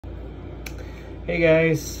Hey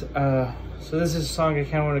guys, so this is a song I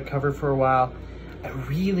kind of want to cover for a while. I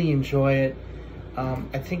really enjoy it.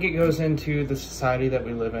 I think it goes into the society that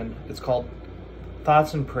we live in. It's called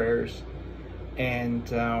Thoughts and Prayers,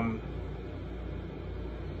 and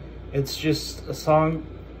it's just a song,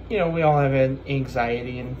 you know, we all have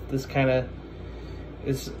anxiety, and this kind of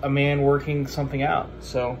is a man working something out,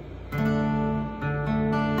 so.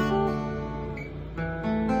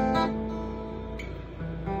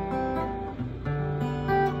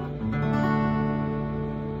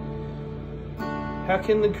 How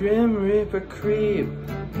can the Grim Reaper creep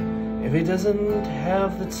if he doesn't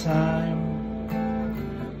have the time?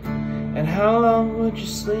 And how long would you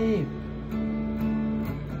sleep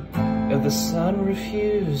if the sun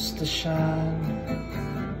refused to shine?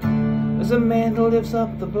 There's a man who lives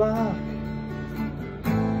up the block,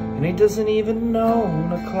 and he doesn't even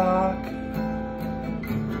own a clock.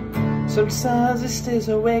 Sometimes he stays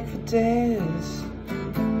awake for days,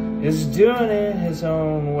 he's doing it his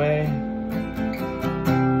own way.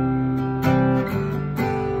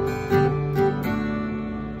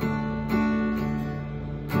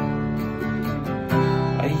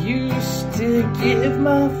 I used to give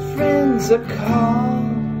my friends a call.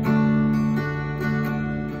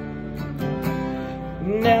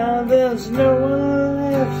 Now there's no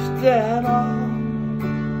one left at all.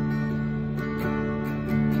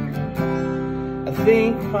 I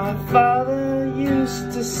think my father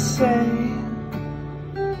used to say,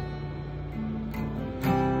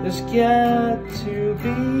 there's got to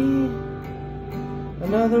be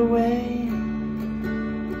another way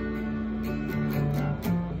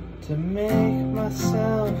to make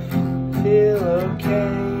myself feel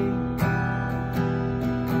okay.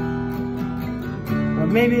 Or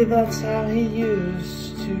maybe that's how he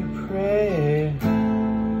used to pray.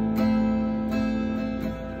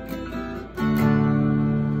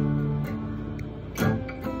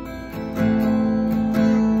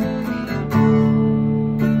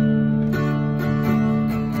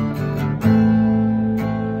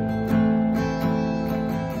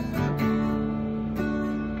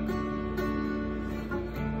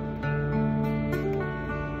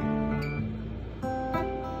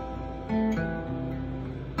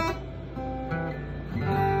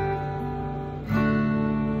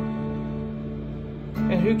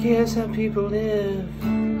 And who cares how people live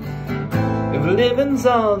if living's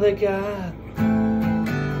all they got?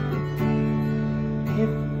 If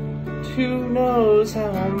who knows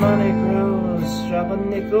how money grows? Drop a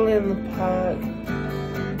nickel in the pot.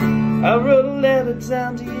 I wrote a letter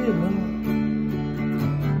down to you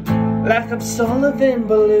like I'm Sullivan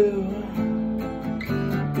Ballou.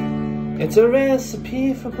 It's a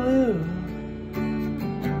recipe for blue,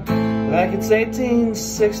 like it's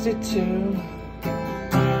 1862.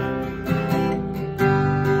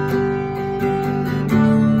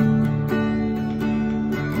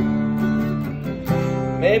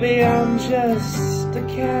 Maybe I'm just a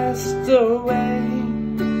castaway,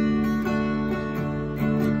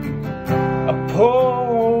 a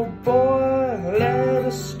poor boy led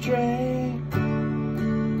astray.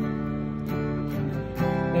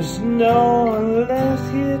 There's no one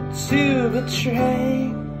left here to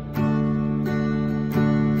betray.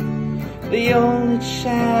 The only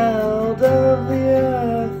child of the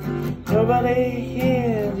earth, nobody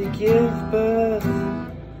here to give birth.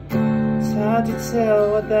 It's hard to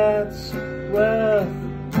tell what that's worth.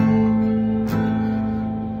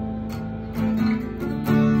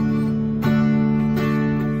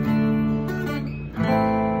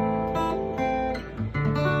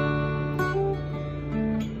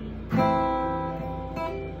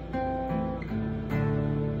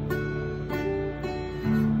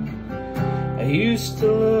 I used to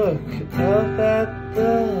look up at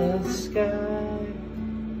the sky,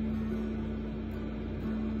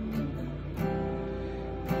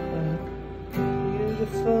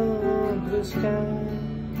 beautiful blue sky.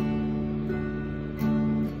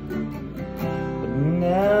 But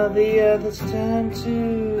now the earth has turned to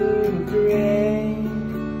gray.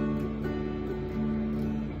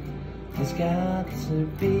 There's got to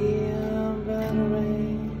be a better way.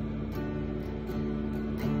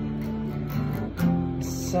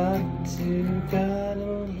 It's up to God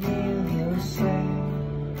and He'll say,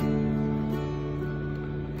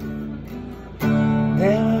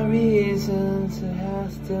 there are reasons it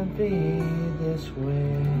has to be this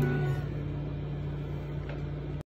way.